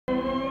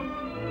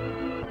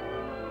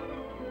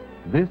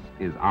This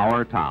is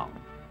our town,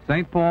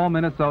 St. Paul,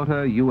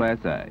 Minnesota,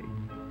 USA.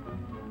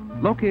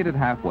 Located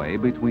halfway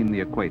between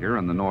the equator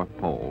and the North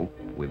Pole,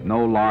 with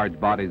no large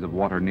bodies of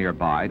water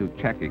nearby to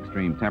check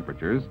extreme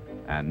temperatures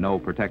and no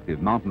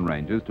protective mountain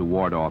ranges to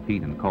ward off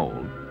heat and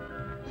cold,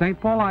 St.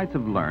 Paulites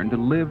have learned to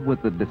live with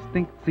the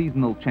distinct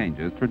seasonal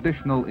changes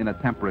traditional in a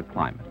temperate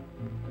climate.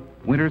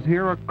 Winters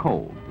here are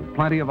cold, with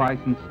plenty of ice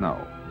and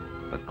snow,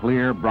 but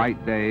clear,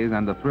 bright days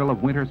and the thrill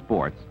of winter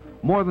sports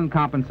more than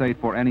compensate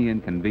for any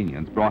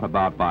inconvenience brought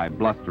about by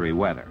blustery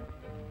weather.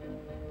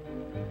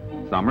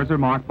 Summers are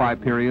marked by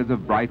periods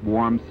of bright,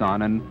 warm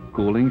sun and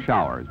cooling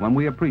showers when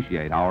we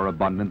appreciate our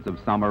abundance of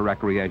summer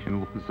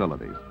recreational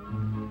facilities.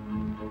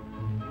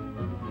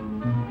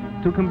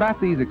 To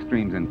combat these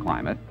extremes in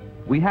climate,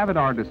 we have at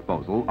our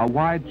disposal a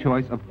wide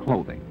choice of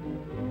clothing.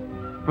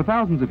 For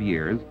thousands of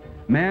years,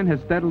 man has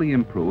steadily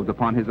improved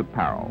upon his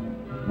apparel,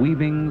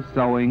 weaving,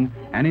 sewing,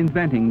 and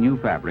inventing new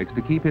fabrics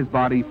to keep his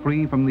body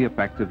free from the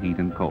effects of heat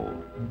and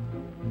cold.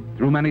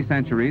 Through many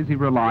centuries, he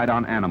relied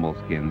on animal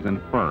skins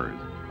and furs,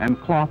 and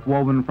cloth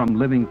woven from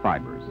living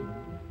fibers.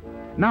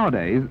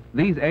 Nowadays,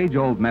 these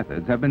age-old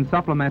methods have been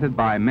supplemented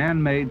by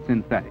man-made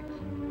synthetics.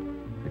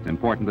 It's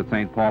important that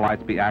St.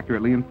 Paulites be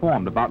accurately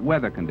informed about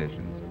weather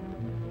conditions.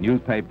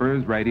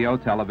 Newspapers, radio,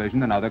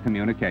 television, and other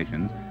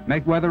communications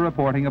make weather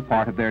reporting a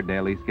part of their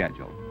daily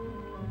schedule.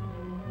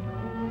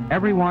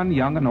 Everyone,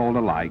 young and old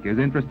alike, is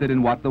interested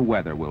in what the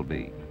weather will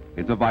be.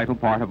 It's a vital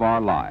part of our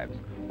lives,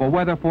 for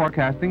weather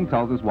forecasting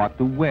tells us what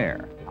to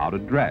wear, how to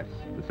dress,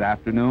 this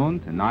afternoon,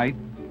 tonight,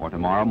 or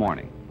tomorrow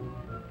morning.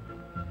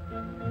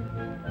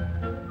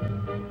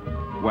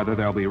 Whether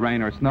there'll be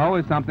rain or snow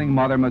is something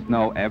Mother must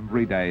know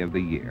every day of the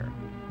year.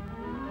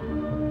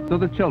 So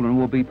the children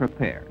will be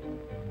prepared.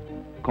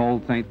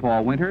 Cold St.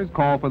 Paul winters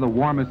call for the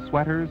warmest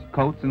sweaters,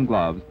 coats, and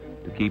gloves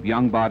to keep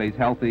young bodies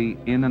healthy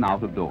in and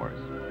out of doors.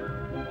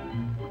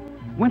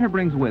 Winter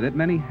brings with it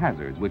many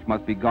hazards which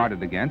must be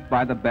guarded against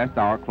by the best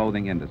our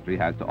clothing industry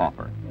has to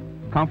offer.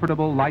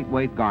 Comfortable,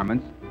 lightweight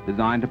garments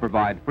designed to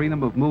provide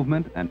freedom of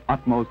movement and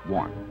utmost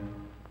warmth.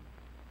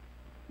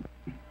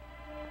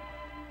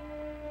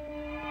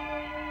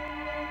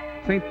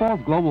 St.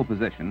 Paul's global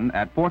position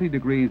at 40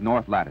 degrees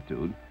north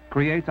latitude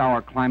creates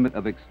our climate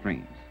of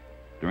extremes.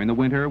 During the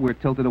winter, we're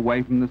tilted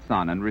away from the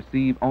sun and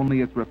receive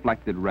only its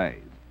reflected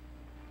rays.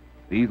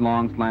 These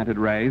long slanted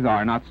rays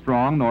are not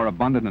strong nor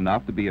abundant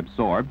enough to be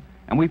absorbed,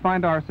 and we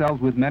find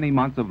ourselves with many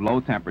months of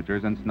low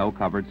temperatures and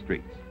snow-covered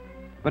streets.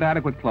 But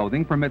adequate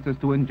clothing permits us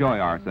to enjoy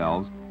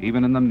ourselves,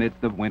 even in the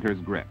midst of winter's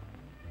grip.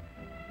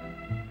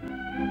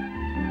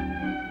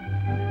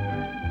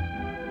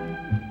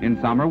 In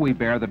summer, we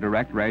bear the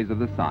direct rays of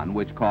the sun,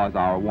 which cause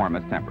our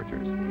warmest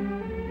temperatures.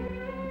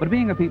 But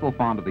being a people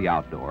fond of the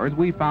outdoors,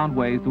 we found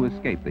ways to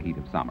escape the heat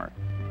of summer.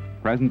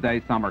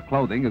 Present-day summer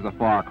clothing is a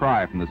far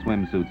cry from the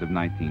swimsuits of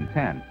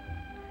 1910.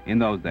 In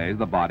those days,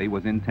 the body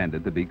was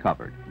intended to be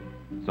covered.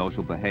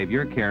 Social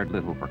behavior cared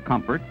little for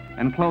comfort,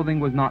 and clothing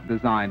was not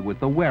designed with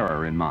the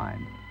wearer in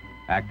mind.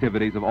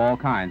 Activities of all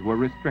kinds were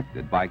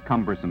restricted by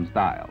cumbersome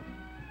styles.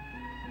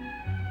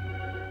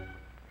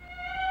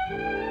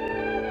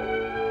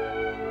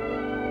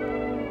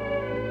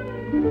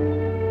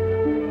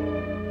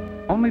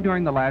 Only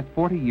during the last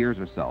 40 years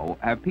or so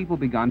have people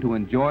begun to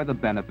enjoy the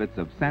benefits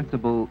of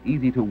sensible,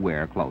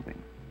 easy-to-wear clothing.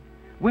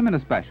 Women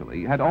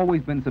especially had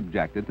always been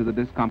subjected to the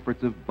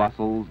discomforts of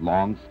bustles,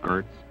 long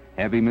skirts,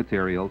 heavy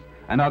materials,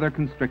 and other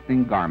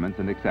constricting garments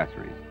and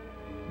accessories.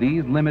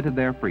 These limited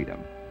their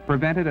freedom,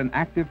 prevented an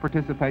active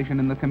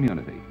participation in the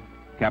community,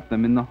 kept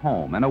them in the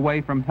home and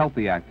away from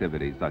healthy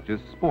activities such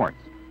as sports,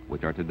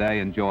 which are today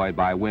enjoyed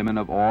by women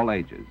of all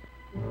ages.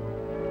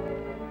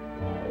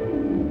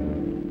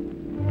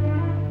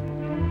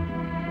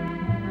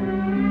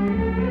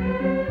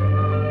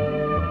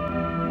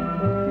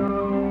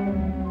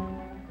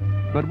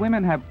 But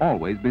women have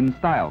always been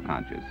style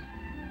conscious.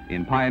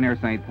 In pioneer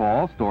St.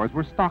 Paul, stores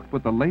were stocked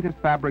with the latest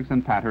fabrics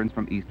and patterns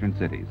from eastern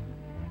cities,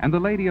 and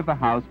the lady of the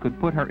house could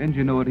put her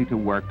ingenuity to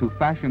work to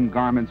fashion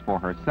garments for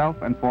herself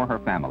and for her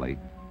family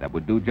that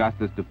would do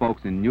justice to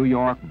folks in New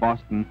York,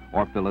 Boston,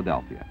 or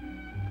Philadelphia.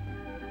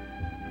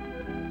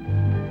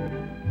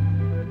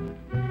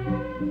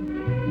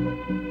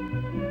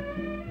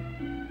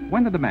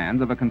 When the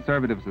demands of a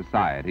conservative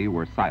society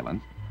were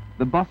silenced,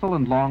 the bustle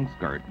and long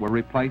skirt were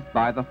replaced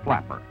by the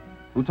flapper,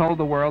 who told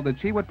the world that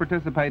she would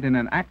participate in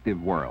an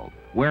active world,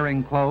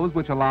 wearing clothes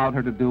which allowed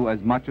her to do as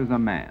much as a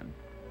man.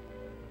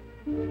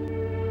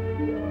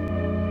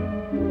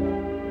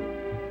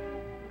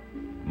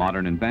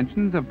 Modern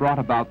inventions have brought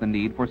about the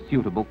need for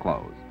suitable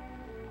clothes.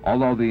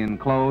 Although the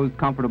enclosed,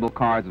 comfortable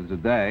cars of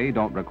today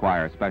don't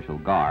require special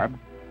garb,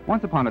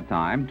 once upon a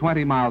time,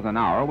 20 miles an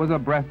hour was a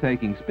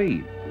breathtaking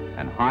speed,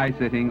 and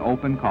high-sitting,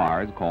 open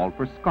cars called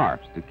for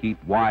scarfs to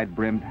keep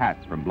wide-brimmed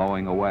hats from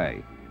blowing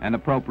away, and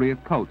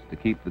appropriate coats to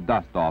keep the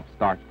dust off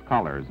starched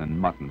collars and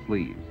mutton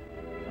sleeves.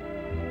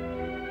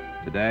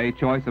 Today,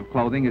 choice of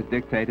clothing is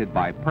dictated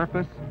by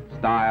purpose,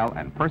 style,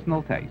 and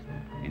personal taste,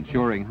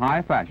 ensuring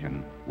high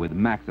fashion with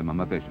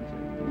maximum efficiency.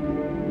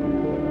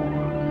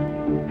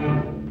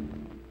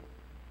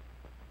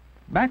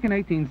 Back in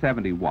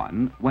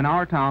 1871, when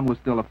our town was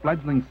still a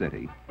fledgling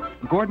city,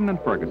 Gordon and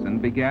Ferguson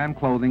began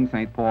clothing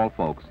St. Paul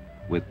folks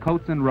with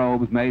coats and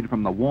robes made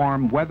from the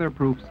warm,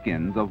 weatherproof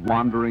skins of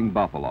wandering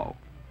buffalo.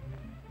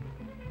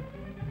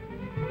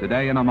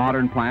 Today, in a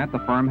modern plant, the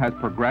firm has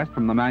progressed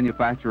from the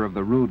manufacture of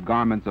the rude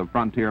garments of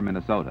frontier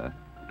Minnesota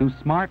to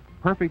smart,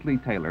 perfectly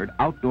tailored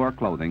outdoor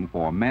clothing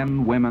for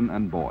men, women,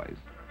 and boys.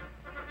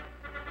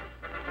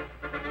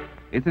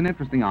 It's an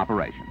interesting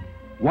operation,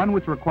 one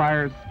which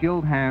requires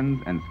skilled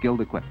hands and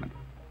skilled equipment.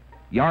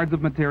 Yards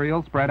of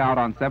material spread out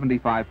on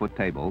 75-foot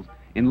tables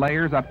in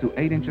layers up to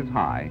 8 inches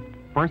high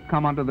first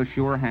come under the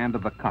sure hand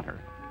of the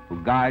cutter,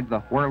 who guides the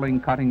whirling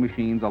cutting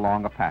machines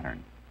along a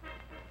pattern.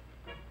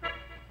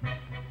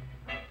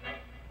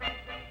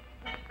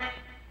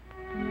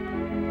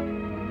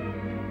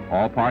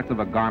 All parts of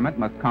a garment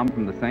must come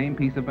from the same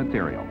piece of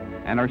material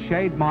and are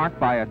shade marked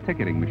by a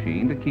ticketing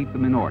machine to keep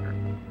them in order.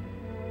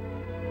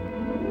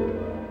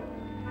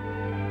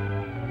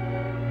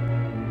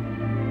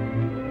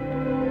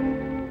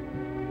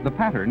 The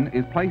pattern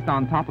is placed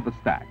on top of the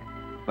stack,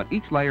 but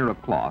each layer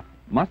of cloth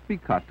must be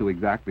cut to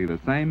exactly the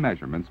same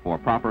measurements for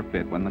proper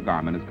fit when the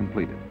garment is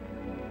completed.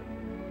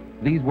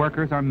 These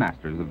workers are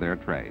masters of their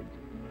trades,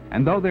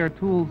 and though their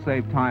tools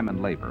save time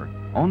and labor,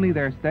 only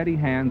their steady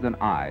hands and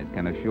eyes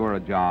can assure a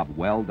job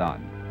well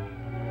done.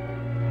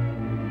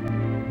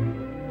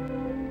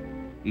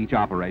 Each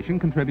operation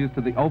contributes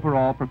to the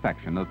overall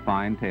perfection of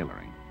fine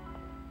tailoring.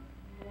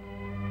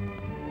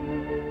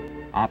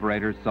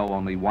 Operators sew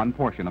only one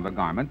portion of a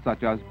garment,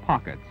 such as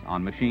pockets,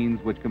 on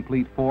machines which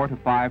complete 4,000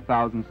 to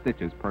 5,000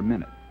 stitches per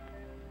minute.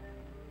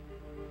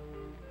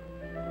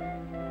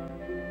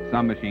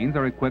 Some machines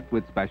are equipped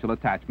with special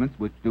attachments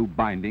which do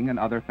binding and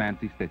other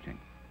fancy stitching.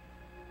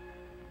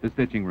 The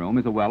stitching room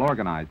is a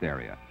well-organized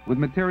area, with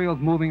materials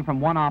moving from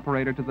one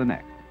operator to the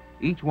next,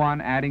 each one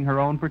adding her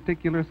own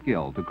particular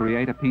skill to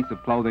create a piece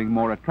of clothing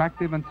more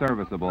attractive and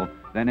serviceable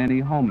than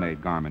any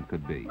homemade garment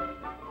could be.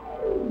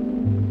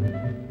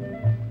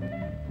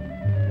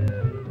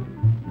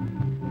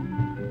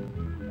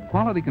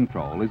 Quality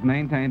control is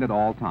maintained at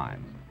all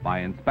times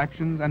by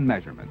inspections and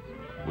measurements,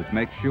 which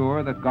make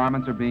sure that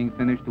garments are being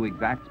finished to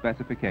exact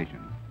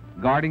specifications,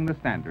 guarding the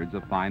standards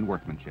of fine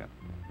workmanship.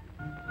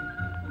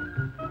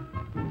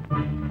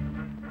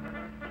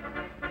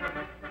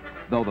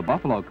 Though the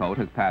buffalo coat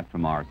has passed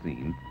from our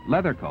scene,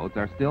 leather coats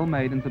are still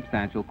made in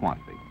substantial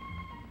quantity.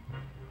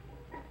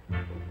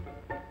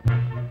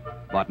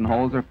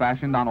 Buttonholes are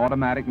fashioned on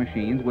automatic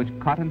machines which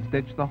cut and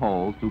stitch the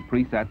holes to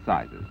preset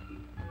sizes.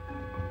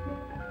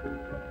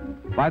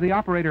 By the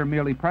operator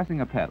merely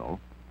pressing a pedal,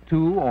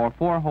 2 or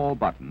 4 hole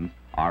buttons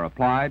are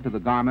applied to the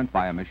garment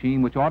by a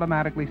machine which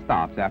automatically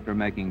stops after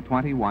making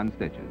 21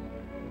 stitches.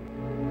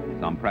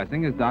 Some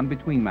pressing is done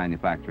between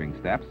manufacturing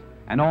steps,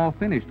 and all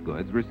finished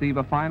goods receive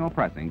a final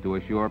pressing to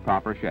assure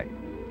proper shape.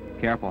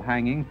 Careful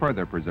hanging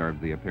further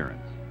preserves the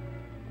appearance.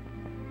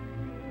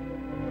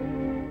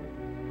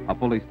 A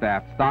fully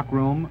staffed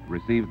stockroom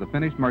receives the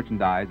finished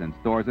merchandise and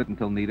stores it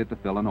until needed to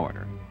fill an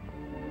order.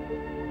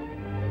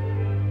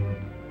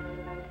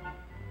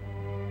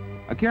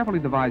 A carefully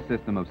devised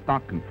system of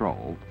stock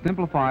control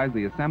simplifies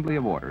the assembly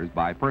of orders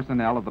by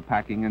personnel of the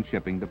packing and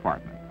shipping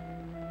department.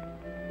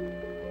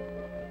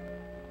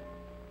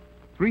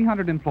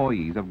 300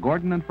 employees of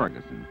Gordon and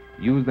Ferguson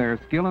use their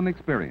skill and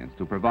experience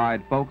to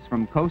provide folks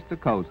from coast to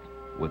coast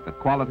with the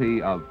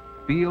quality of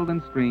field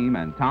and stream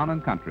and town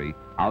and country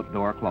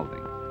outdoor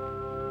clothing.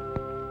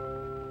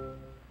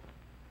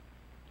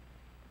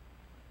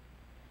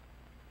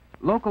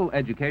 Local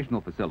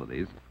educational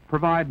facilities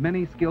provide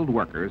many skilled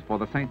workers for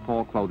the St.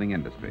 Paul clothing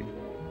industry.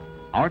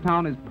 Our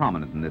town is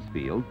prominent in this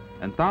field,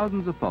 and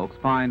thousands of folks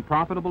find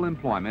profitable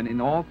employment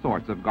in all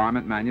sorts of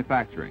garment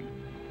manufacturing.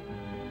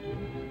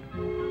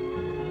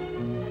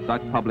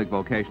 Such public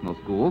vocational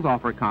schools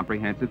offer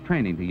comprehensive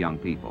training to young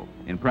people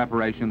in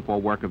preparation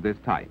for work of this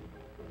type.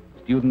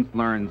 Students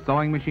learn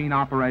sewing machine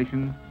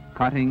operation,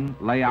 cutting,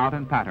 layout,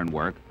 and pattern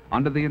work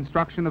under the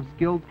instruction of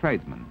skilled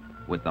tradesmen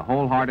with the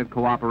wholehearted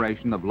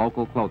cooperation of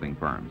local clothing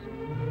firms.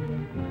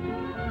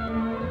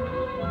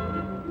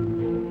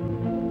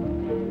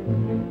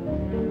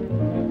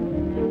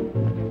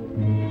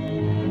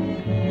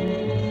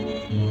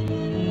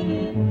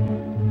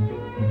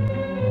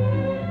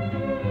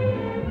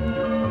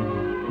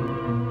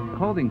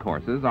 Clothing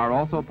courses are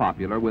also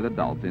popular with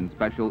adults in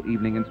special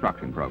evening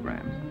instruction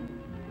programs.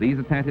 These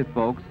attentive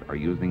folks are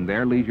using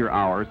their leisure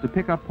hours to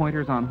pick up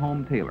pointers on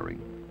home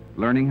tailoring,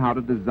 learning how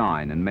to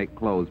design and make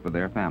clothes for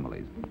their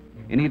families.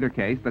 In either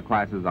case, the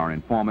classes are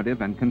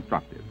informative and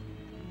constructive.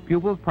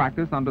 Pupils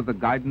practice under the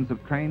guidance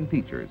of trained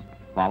teachers,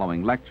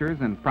 following lectures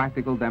and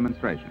practical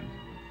demonstrations.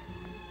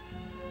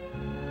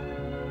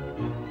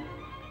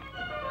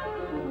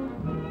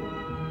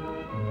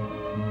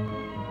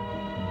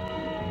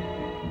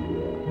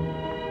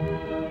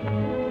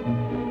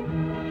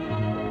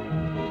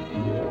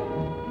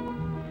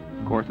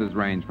 Courses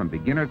range from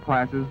beginner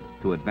classes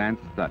to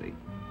advanced study.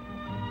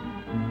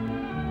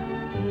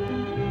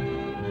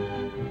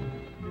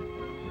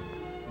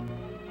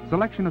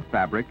 Selection of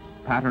fabric,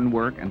 pattern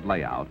work, and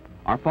layout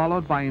are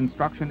followed by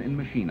instruction in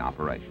machine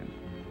operation.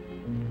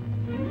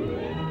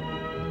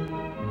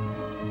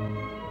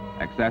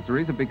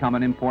 Accessories have become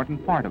an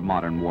important part of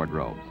modern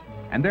wardrobes,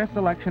 and their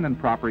selection and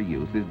proper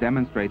use is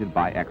demonstrated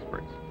by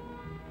experts.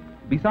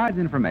 Besides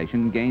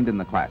information gained in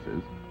the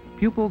classes,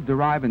 pupils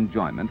derive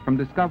enjoyment from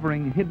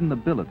discovering hidden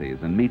abilities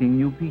and meeting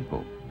new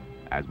people.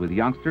 As with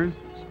youngsters,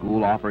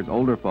 school offers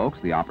older folks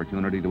the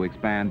opportunity to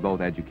expand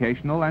both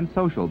educational and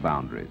social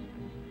boundaries.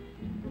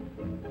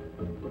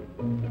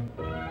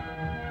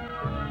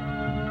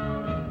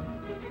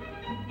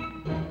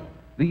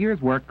 The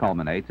year's work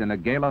culminates in a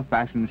gala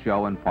fashion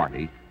show and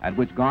party at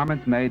which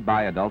garments made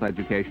by adult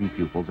education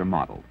pupils are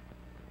modeled.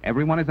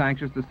 Everyone is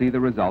anxious to see the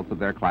results of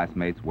their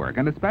classmates' work,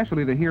 and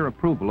especially to hear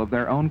approval of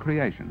their own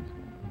creations.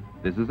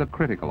 This is a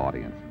critical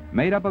audience,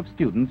 made up of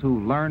students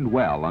who learned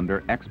well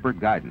under expert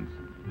guidance.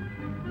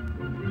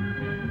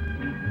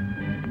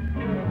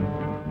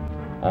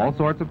 All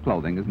sorts of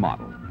clothing is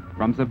modeled,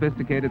 from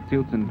sophisticated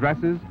suits and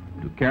dresses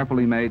to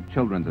carefully made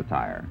children's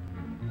attire.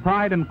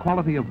 Pride and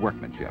quality of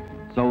workmanship,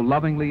 so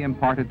lovingly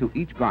imparted to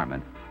each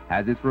garment,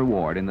 has its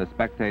reward in the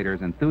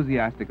spectators'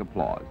 enthusiastic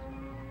applause.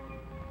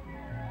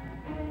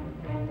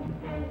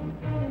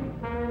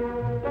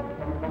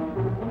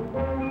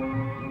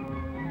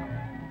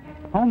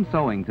 Home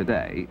sewing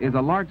today is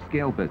a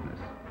large-scale business.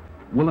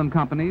 Woolen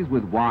companies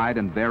with wide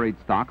and varied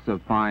stocks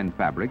of fine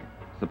fabric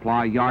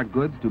supply yard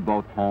goods to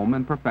both home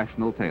and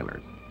professional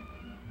tailors.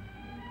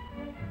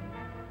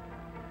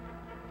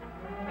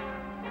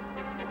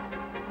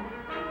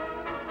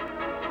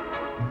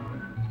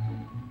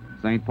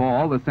 St.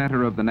 Paul, the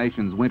center of the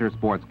nation's winter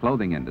sports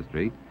clothing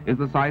industry, is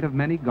the site of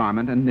many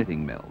garment and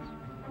knitting mills.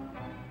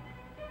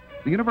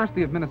 The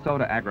University of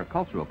Minnesota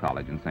Agricultural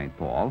College in St.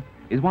 Paul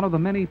is one of the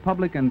many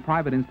public and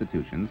private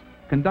institutions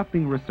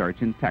conducting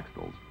research in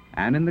textiles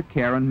and in the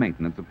care and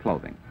maintenance of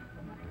clothing.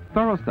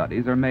 Thorough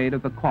studies are made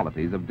of the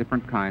qualities of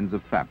different kinds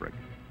of fabric.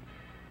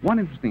 One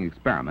interesting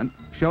experiment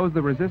shows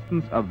the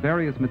resistance of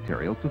various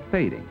materials to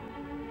fading.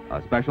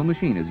 A special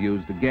machine is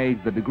used to gauge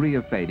the degree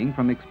of fading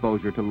from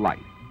exposure to light.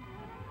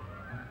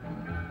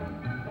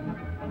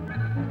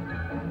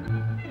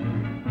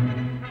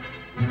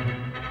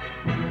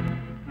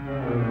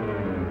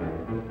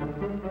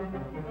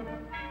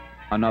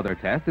 Another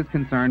test is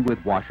concerned with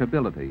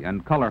washability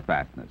and color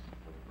fastness.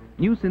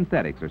 New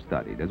synthetics are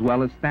studied, as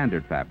well as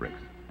standard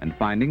fabrics, and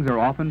findings are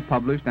often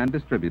published and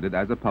distributed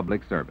as a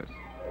public service.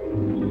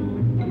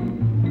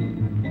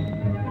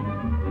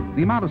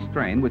 The amount of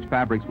strain which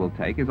fabrics will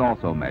take is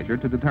also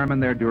measured to determine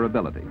their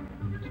durability.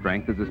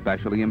 Strength is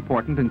especially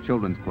important in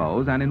children's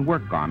clothes and in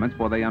work garments,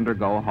 for they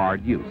undergo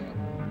hard use.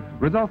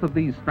 Results of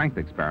these strength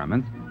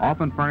experiments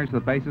often furnish the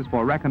basis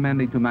for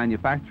recommending to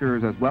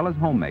manufacturers as well as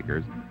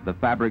homemakers the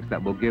fabrics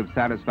that will give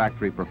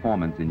satisfactory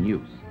performance in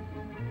use.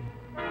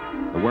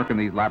 The work in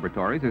these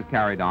laboratories is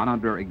carried on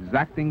under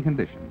exacting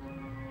conditions.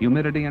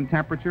 Humidity and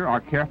temperature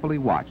are carefully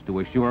watched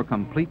to assure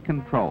complete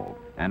control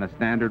and a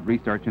standard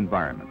research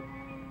environment.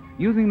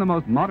 Using the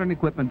most modern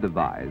equipment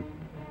devised,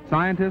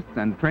 scientists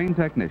and trained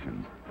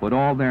technicians put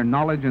all their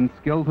knowledge and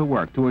skill to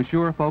work to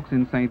assure folks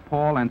in St.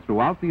 Paul and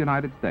throughout the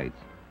United States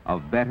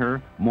of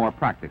better, more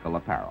practical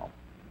apparel.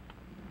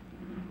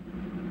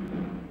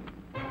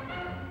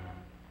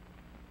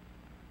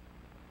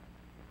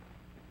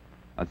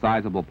 A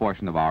sizable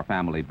portion of our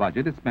family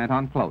budget is spent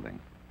on clothing.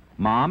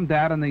 Mom,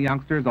 Dad, and the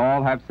youngsters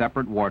all have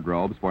separate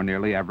wardrobes for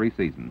nearly every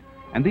season,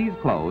 and these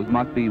clothes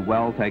must be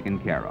well taken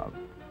care of.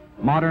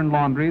 Modern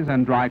laundries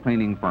and dry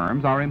cleaning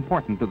firms are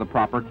important to the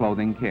proper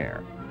clothing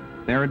care.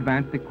 Their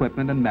advanced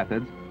equipment and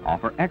methods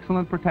offer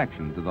excellent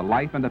protection to the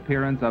life and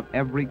appearance of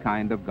every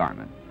kind of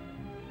garment.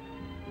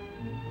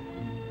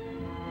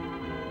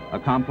 A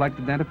complex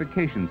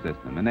identification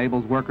system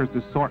enables workers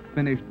to sort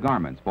finished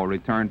garments for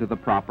return to the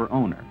proper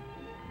owner.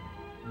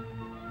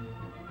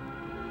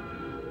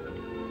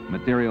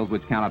 Materials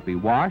which cannot be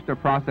washed are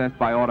processed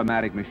by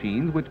automatic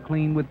machines which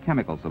clean with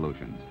chemical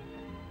solutions.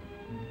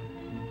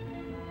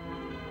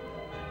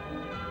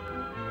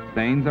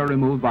 Stains are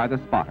removed by the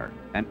spotter,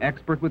 an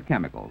expert with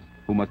chemicals,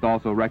 who must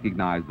also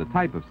recognize the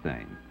type of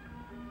stain.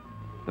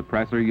 The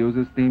presser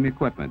uses steam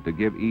equipment to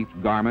give each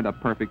garment a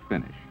perfect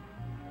finish.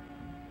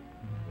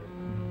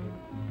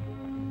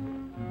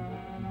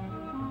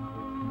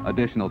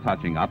 Additional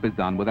touching up is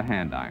done with a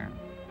hand iron.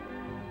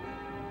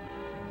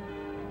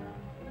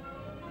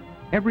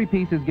 Every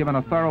piece is given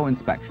a thorough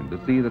inspection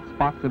to see that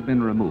spots have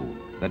been removed,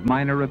 that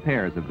minor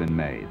repairs have been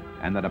made,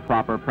 and that a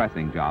proper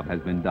pressing job has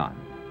been done.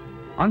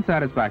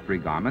 Unsatisfactory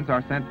garments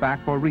are sent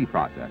back for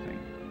reprocessing.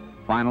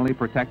 Finally,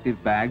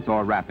 protective bags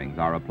or wrappings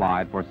are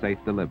applied for safe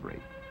delivery.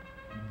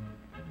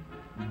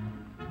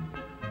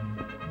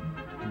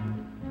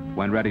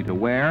 When ready to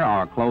wear,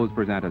 our clothes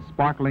present a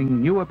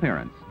sparkling new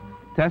appearance,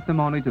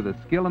 testimony to the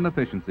skill and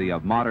efficiency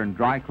of modern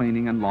dry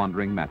cleaning and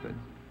laundering methods.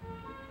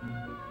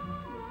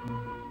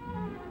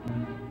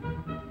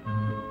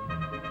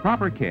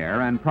 Proper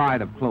care and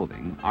pride of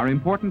clothing are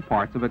important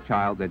parts of a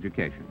child's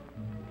education.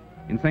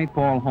 In St.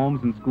 Paul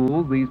homes and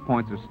schools, these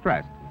points are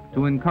stressed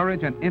to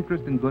encourage an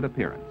interest in good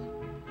appearance.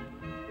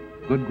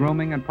 Good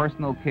grooming and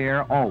personal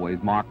care always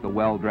mark the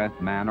well-dressed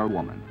man or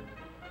woman.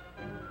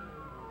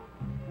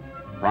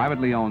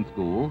 Privately owned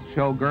schools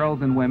show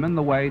girls and women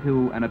the way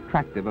to an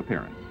attractive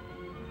appearance.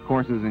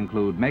 Courses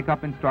include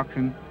makeup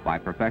instruction by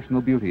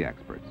professional beauty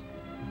experts.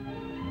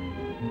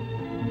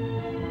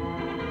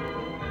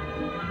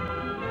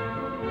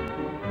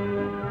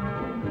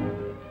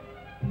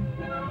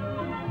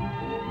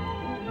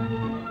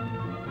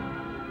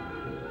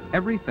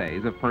 Every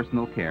phase of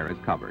personal care is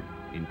covered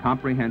in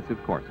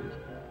comprehensive courses.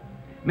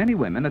 Many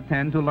women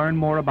attend to learn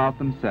more about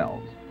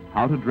themselves,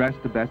 how to dress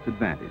to best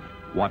advantage,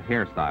 what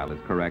hairstyle is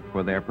correct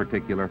for their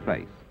particular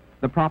face,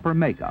 the proper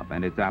makeup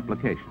and its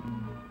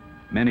application.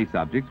 Many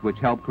subjects which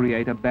help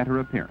create a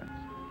better appearance.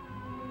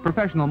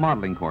 Professional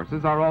modeling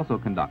courses are also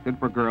conducted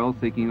for girls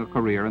seeking a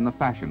career in the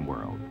fashion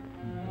world.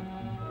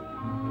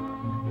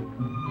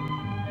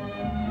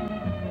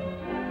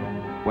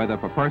 Whether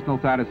for personal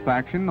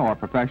satisfaction or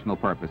professional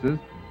purposes,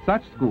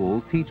 such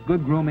schools teach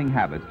good grooming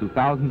habits to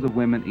thousands of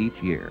women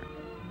each year.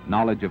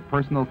 Knowledge of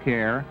personal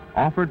care,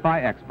 offered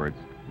by experts,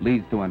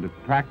 leads to an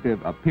attractive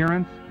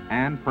appearance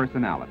and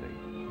personality.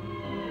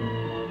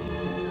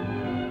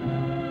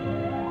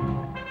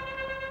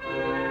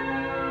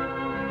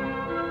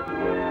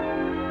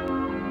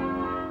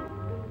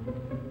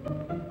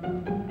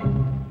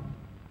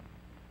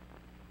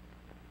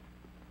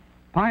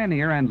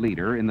 Pioneer and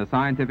leader in the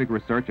scientific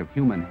research of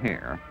human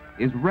hair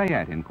is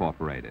Rayette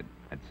Incorporated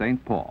at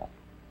St. Paul.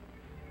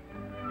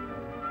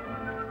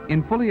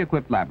 In fully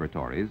equipped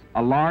laboratories,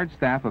 a large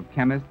staff of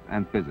chemists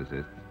and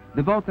physicists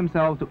devote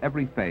themselves to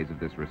every phase of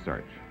this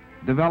research,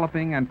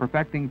 developing and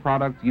perfecting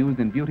products used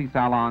in beauty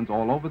salons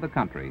all over the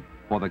country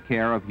for the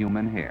care of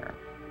human hair.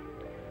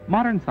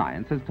 Modern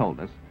science has told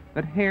us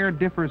that hair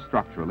differs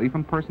structurally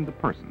from person to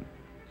person,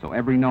 so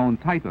every known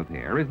type of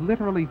hair is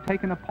literally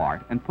taken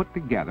apart and put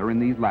together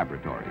in these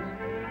laboratories.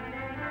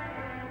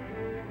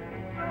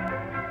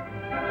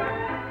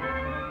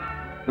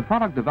 The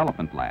Product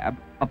Development Lab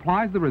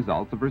applies the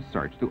results of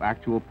research to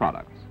actual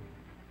products.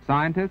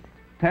 Scientists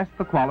test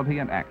the quality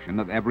and action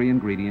of every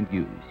ingredient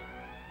used.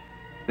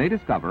 They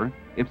discover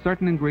if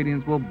certain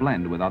ingredients will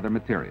blend with other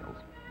materials,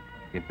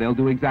 if they'll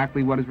do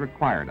exactly what is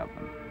required of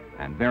them,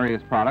 and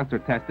various products are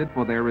tested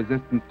for their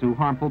resistance to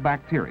harmful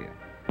bacteria.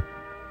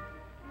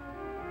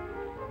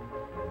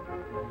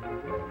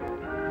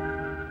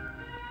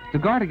 To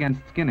guard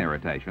against skin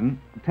irritation,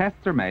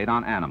 tests are made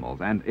on animals,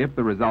 and if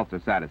the results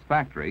are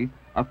satisfactory,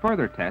 a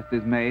further test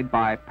is made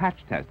by patch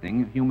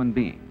testing human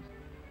beings.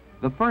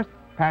 The first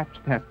patch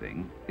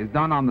testing is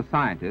done on the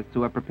scientists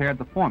who have prepared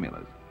the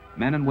formulas,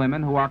 men and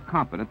women who are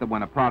confident that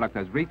when a product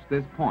has reached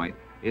this point,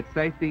 its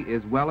safety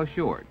is well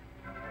assured.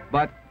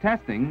 But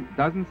testing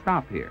doesn't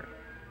stop here.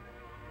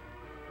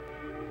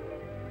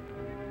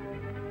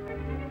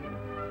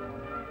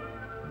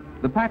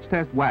 The patch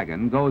test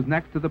wagon goes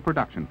next to the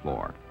production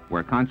floor,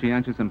 where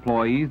conscientious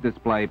employees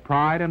display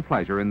pride and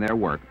pleasure in their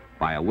work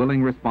by a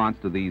willing response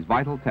to these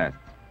vital tests,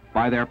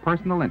 by their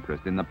personal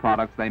interest in the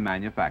products they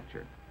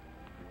manufacture.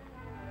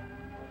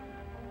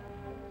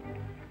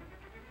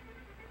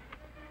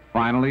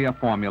 Finally, a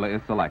formula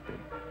is selected,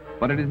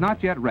 but it is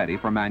not yet ready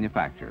for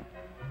manufacture.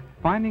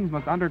 Findings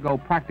must undergo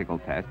practical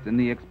tests in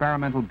the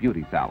experimental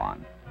beauty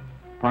salon.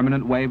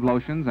 Permanent wave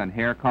lotions and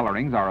hair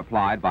colorings are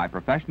applied by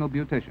professional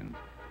beauticians,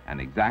 and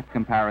exact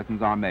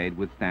comparisons are made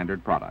with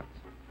standard products.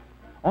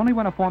 Only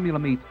when a formula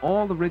meets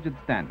all the rigid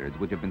standards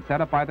which have been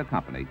set up by the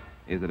company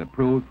is it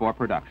approved for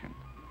production.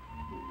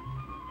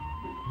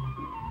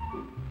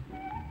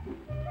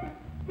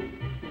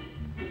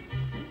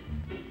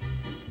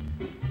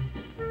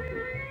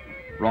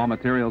 Raw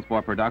materials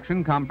for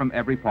production come from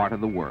every part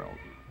of the world.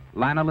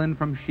 Lanolin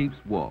from sheep's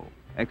wool,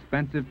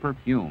 expensive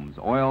perfumes,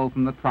 oil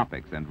from the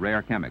tropics, and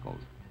rare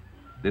chemicals.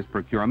 This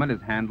procurement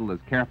is handled as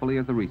carefully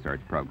as the research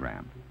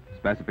program.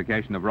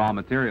 Specification of raw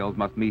materials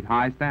must meet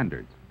high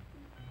standards.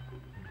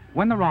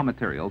 When the raw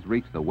materials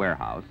reach the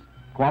warehouse,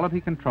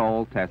 quality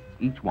control tests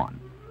each one,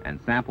 and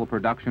sample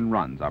production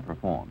runs are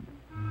performed.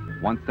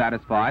 Once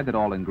satisfied that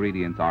all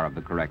ingredients are of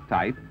the correct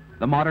type,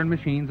 the modern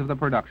machines of the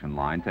production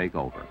line take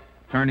over,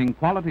 turning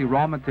quality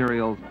raw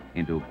materials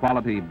into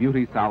quality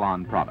beauty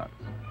salon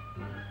products.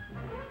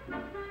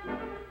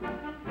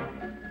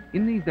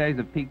 In these days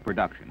of peak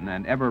production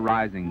and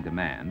ever-rising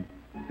demand,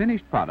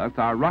 finished products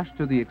are rushed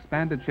to the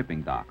expanded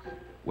shipping docks,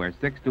 where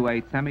 6 to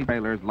 8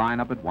 semi-trailers line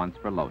up at once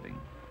for loading.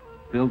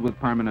 Filled with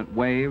permanent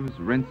waves,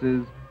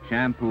 rinses,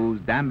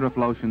 shampoos, dandruff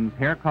lotions,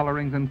 hair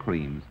colorings, and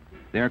creams,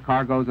 their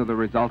cargoes are the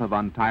result of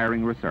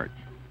untiring research.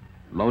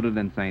 Loaded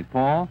in St.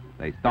 Paul,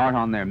 they start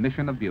on their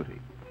mission of beauty.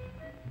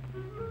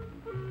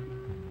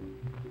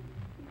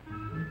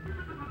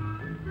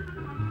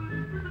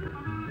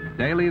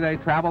 Daily they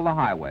travel the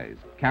highways,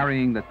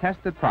 carrying the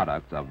tested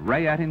products of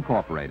Rayette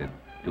Incorporated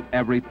to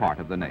every part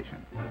of the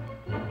nation.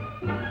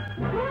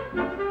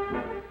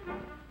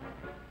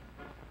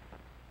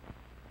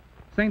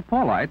 St.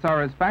 Paulites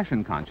are as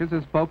fashion conscious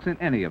as folks in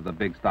any of the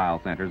big style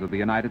centers of the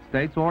United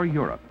States or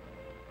Europe.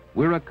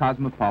 We're a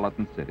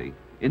cosmopolitan city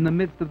in the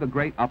midst of the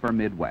great upper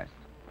Midwest,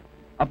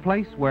 a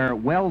place where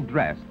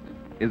well-dressed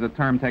is a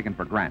term taken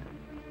for granted,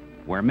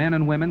 where men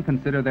and women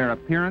consider their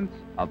appearance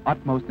of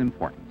utmost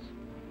importance.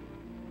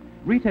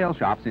 Retail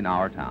shops in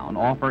our town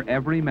offer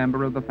every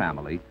member of the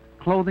family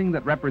clothing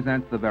that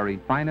represents the very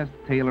finest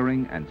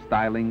tailoring and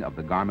styling of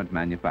the garment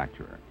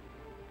manufacturer.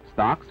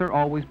 Stocks are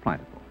always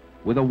plentiful,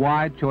 with a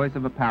wide choice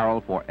of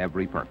apparel for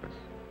every purpose.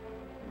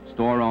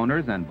 Store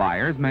owners and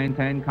buyers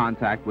maintain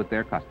contact with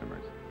their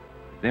customers.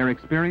 Their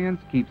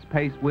experience keeps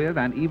pace with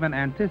and even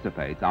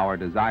anticipates our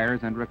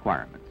desires and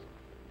requirements.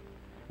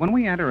 When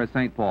we enter a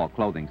St. Paul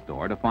clothing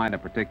store to find a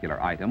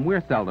particular item,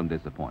 we're seldom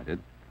disappointed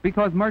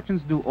because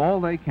merchants do all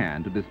they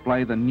can to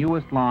display the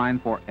newest line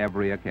for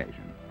every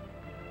occasion.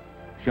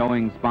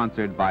 Showings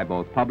sponsored by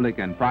both public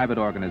and private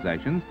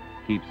organizations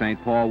keep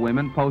St. Paul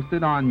women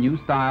posted on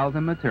new styles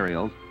and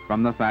materials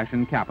from the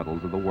fashion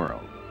capitals of the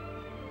world.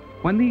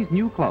 When these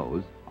new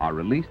clothes are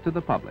released to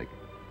the public,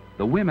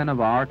 the women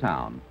of our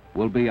town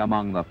will be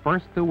among the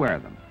first to wear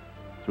them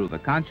through the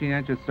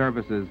conscientious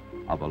services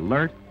of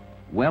alert,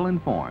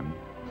 well-informed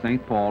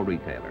St. Paul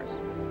retailers.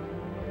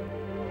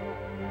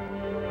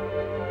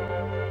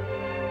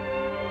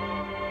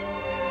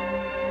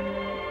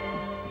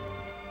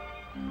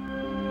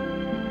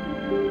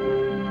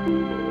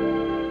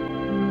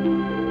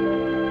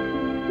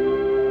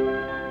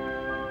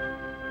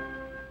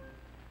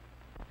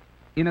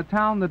 In a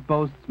town that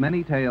boasts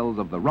many tales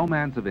of the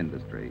romance of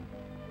industry,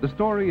 the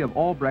story of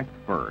Albrecht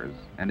furs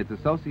and its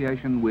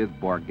association with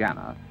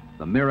Borgana,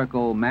 the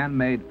miracle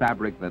man-made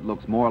fabric that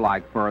looks more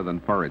like fur than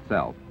fur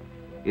itself,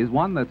 is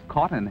one that's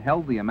caught and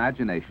held the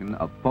imagination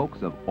of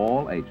folks of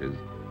all ages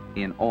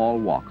in all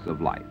walks of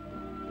life.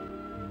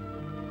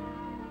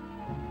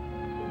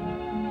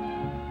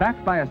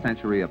 Backed by a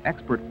century of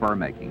expert fur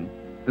making,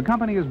 the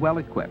company is well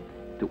equipped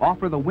to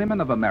offer the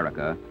women of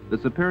America the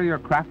superior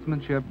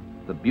craftsmanship,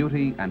 the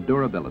beauty and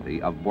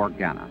durability of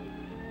Borgana.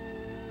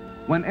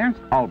 When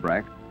Ernst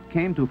Albrecht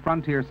came to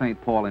frontier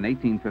St. Paul in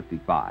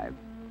 1855,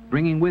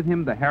 bringing with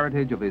him the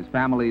heritage of his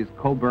family's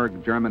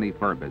Coburg, Germany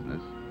fur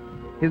business,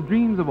 his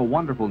dreams of a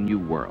wonderful new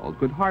world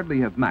could hardly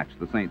have matched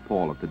the St.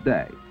 Paul of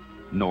today,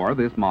 nor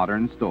this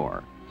modern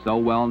store, so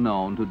well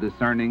known to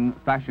discerning,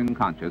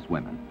 fashion-conscious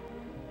women.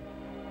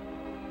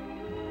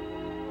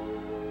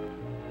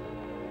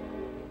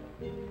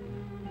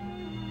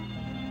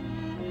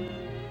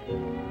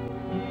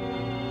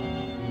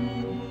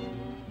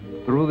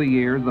 Through the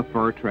years, the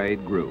fur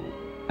trade grew.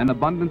 An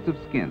abundance of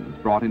skins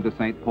brought into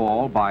St.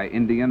 Paul by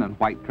Indian and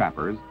white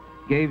trappers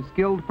gave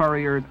skilled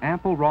furriers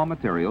ample raw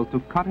materials to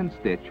cut and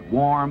stitch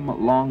warm,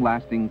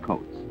 long-lasting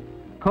coats.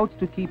 Coats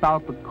to keep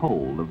out the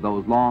cold of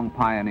those long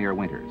pioneer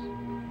winters.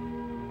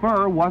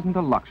 Fur wasn't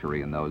a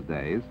luxury in those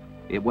days.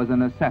 It was a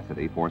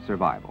necessity for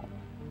survival.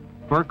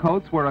 Fur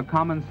coats were a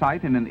common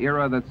sight in an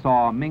era that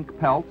saw mink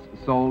pelts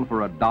sold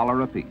for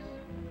 $1 apiece.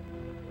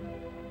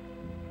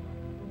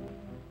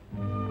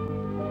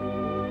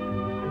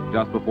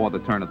 Just before the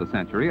turn of the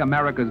century,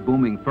 America's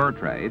booming fur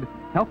trade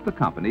helped the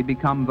company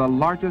become the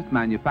largest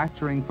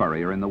manufacturing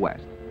furrier in the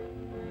West.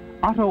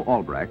 Otto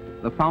Albrecht,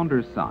 the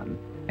founder's son,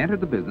 entered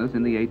the business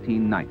in the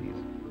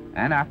 1890s,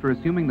 and after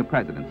assuming the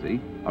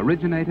presidency,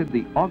 originated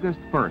the August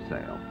Fur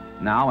Sale,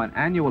 now an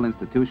annual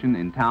institution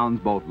in towns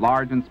both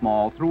large and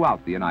small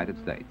throughout the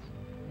United States.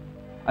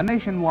 A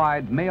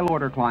nationwide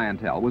mail-order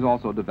clientele was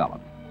also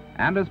developed,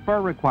 and as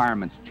fur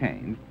requirements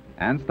changed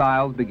and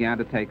styles began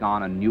to take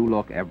on a new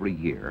look every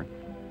year,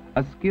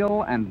 a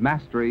skill and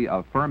mastery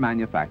of fur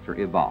manufacture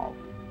evolved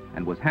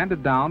and was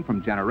handed down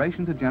from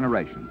generation to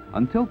generation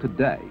until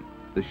today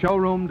the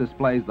showroom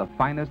displays the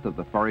finest of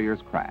the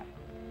furrier's craft.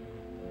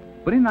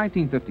 But in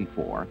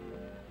 1954,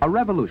 a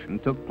revolution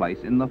took place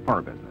in the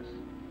fur business.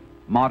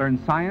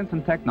 Modern science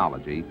and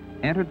technology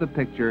entered the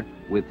picture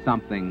with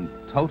something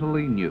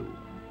totally new.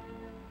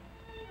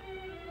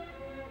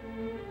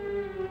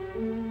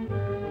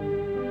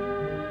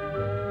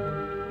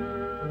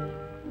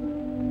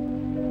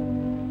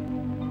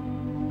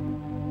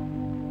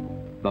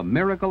 The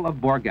miracle of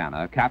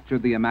Borgana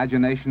captured the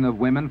imagination of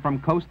women from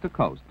coast to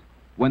coast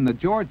when the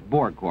George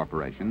Borg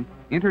Corporation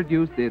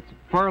introduced its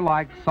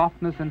fur-like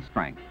softness and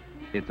strength,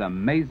 its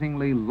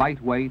amazingly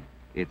lightweight,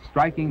 its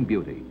striking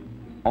beauty,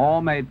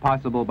 all made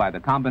possible by the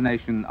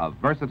combination of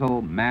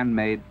versatile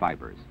man-made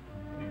fibers.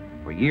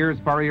 For years,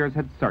 furriers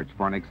had searched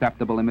for an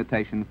acceptable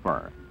imitation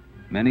fur.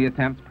 Many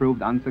attempts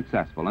proved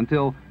unsuccessful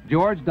until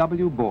George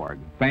W. Borg,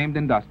 famed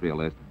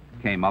industrialist,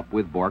 came up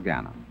with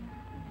Borgana.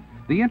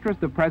 The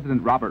interest of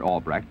President Robert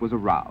Albrecht was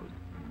aroused,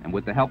 and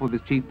with the help of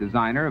his chief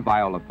designer,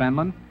 Viola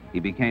Fenlon, he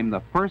became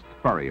the first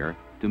furrier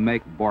to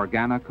make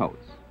Borgana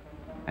coats.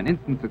 An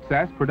instant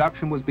success,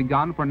 production was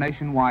begun for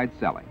nationwide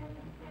selling.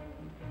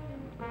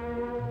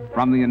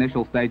 From the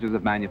initial stages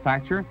of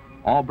manufacture,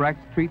 Albrecht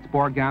treats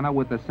Borgana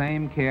with the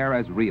same care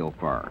as real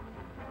fur.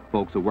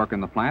 Folks who work in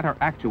the plant are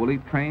actually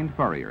trained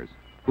furriers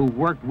who've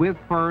worked with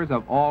furs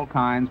of all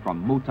kinds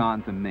from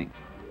mouton to mink.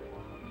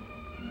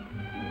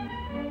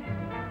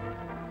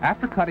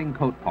 After cutting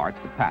coat parts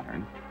to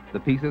pattern, the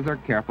pieces are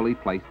carefully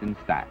placed in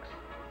stacks.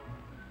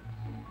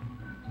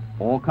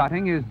 All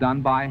cutting is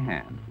done by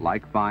hand,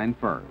 like fine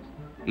furs,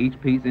 each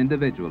piece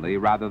individually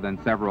rather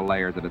than several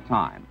layers at a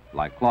time,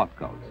 like cloth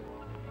coats.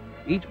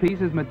 Each piece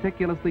is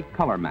meticulously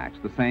color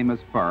matched, the same as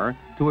fur,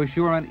 to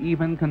assure an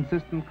even,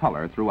 consistent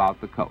color throughout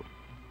the coat.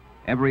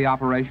 Every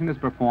operation is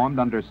performed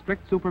under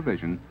strict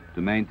supervision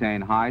to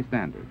maintain high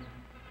standards.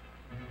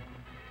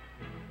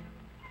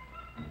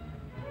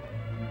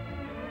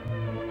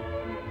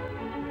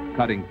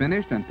 Cutting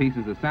finished and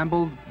pieces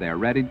assembled, they're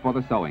readied for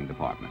the sewing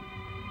department.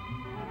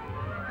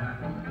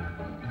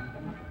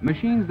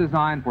 Machines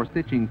designed for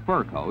stitching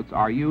fur coats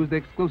are used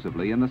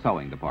exclusively in the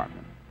sewing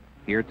department.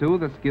 Here, too,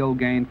 the skill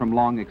gained from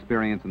long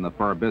experience in the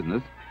fur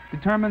business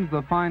determines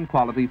the fine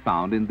quality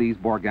found in these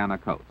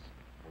Borgana coats.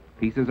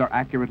 Pieces are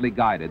accurately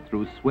guided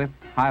through swift,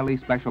 highly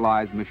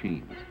specialized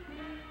machines.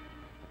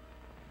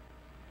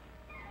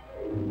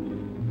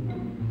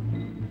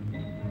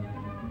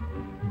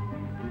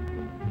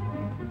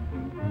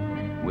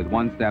 With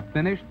one step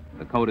finished,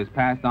 the coat is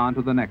passed on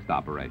to the next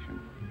operation.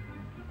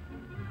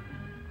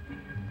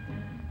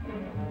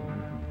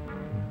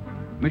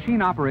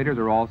 Machine operators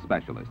are all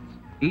specialists,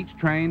 each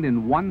trained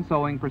in one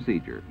sewing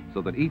procedure,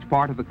 so that each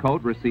part of the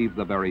coat receives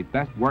the very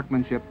best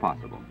workmanship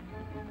possible.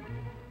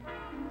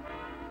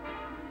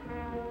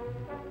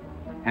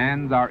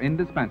 Hands are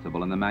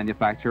indispensable in the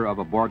manufacture of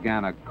a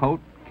Borgana coat,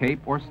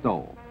 cape, or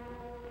stole.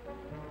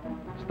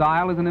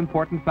 Style is an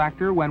important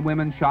factor when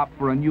women shop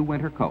for a new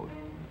winter coat.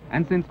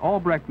 And since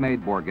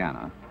Albrecht-made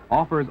Borgana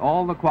offers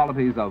all the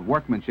qualities of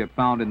workmanship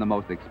found in the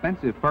most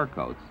expensive fur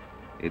coats,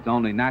 it's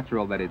only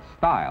natural that its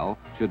style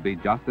should be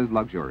just as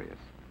luxurious.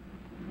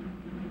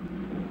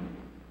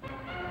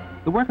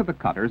 The work of the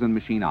cutters and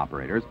machine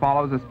operators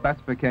follows the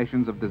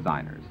specifications of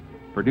designers,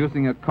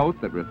 producing a coat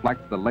that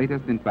reflects the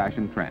latest in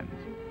fashion trends.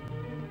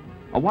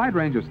 A wide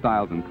range of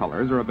styles and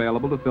colors are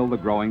available to fill the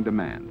growing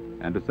demand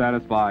and to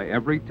satisfy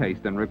every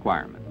taste and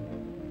requirement.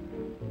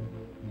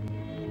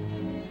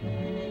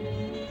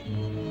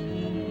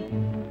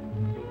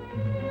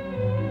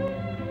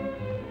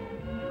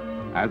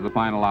 As the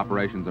final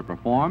operations are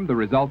performed, the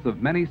results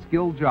of many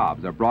skilled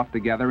jobs are brought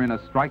together in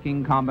a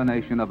striking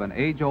combination of an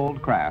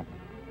age-old craft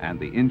and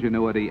the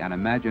ingenuity and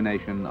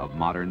imagination of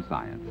modern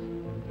science.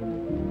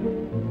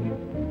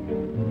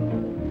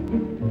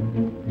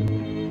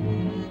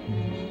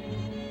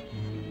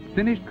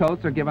 Finished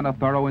coats are given a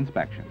thorough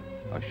inspection,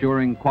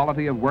 assuring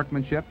quality of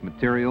workmanship,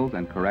 materials,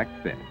 and correct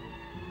fit.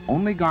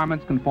 Only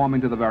garments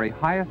conforming to the very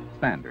highest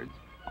standards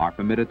are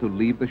permitted to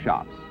leave the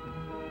shops.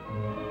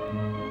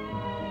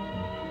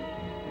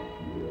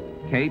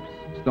 Capes,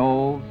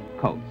 stoles,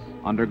 coats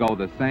undergo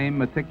the same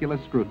meticulous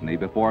scrutiny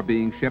before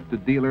being shipped to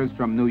dealers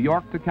from New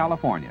York to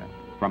California,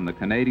 from the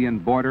Canadian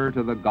border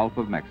to the Gulf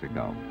of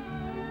Mexico.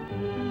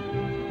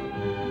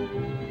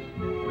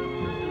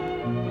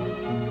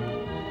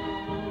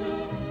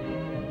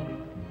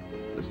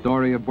 The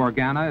story of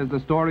Borgana is the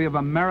story of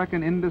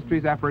American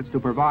industry's efforts to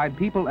provide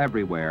people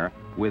everywhere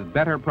with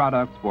better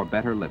products for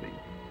better living.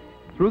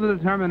 Through the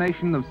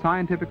determination of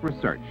scientific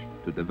research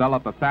to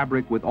develop a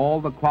fabric with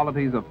all the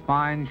qualities of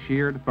fine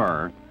sheared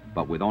fur,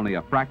 but with only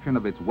a fraction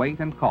of its weight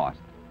and cost,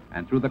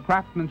 and through the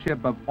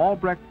craftsmanship of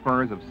Albrecht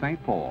Furs of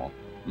St. Paul,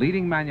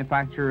 leading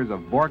manufacturers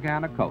of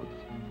Borgana coats,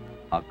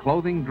 a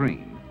clothing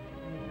dream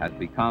has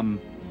become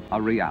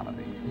a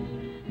reality.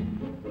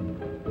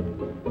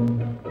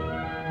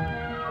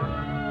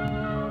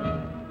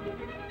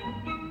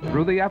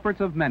 Through the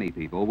efforts of many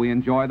people, we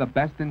enjoy the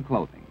best in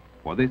clothing,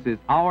 for this is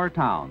our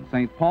town,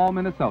 St. Paul,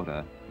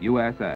 Minnesota, USA.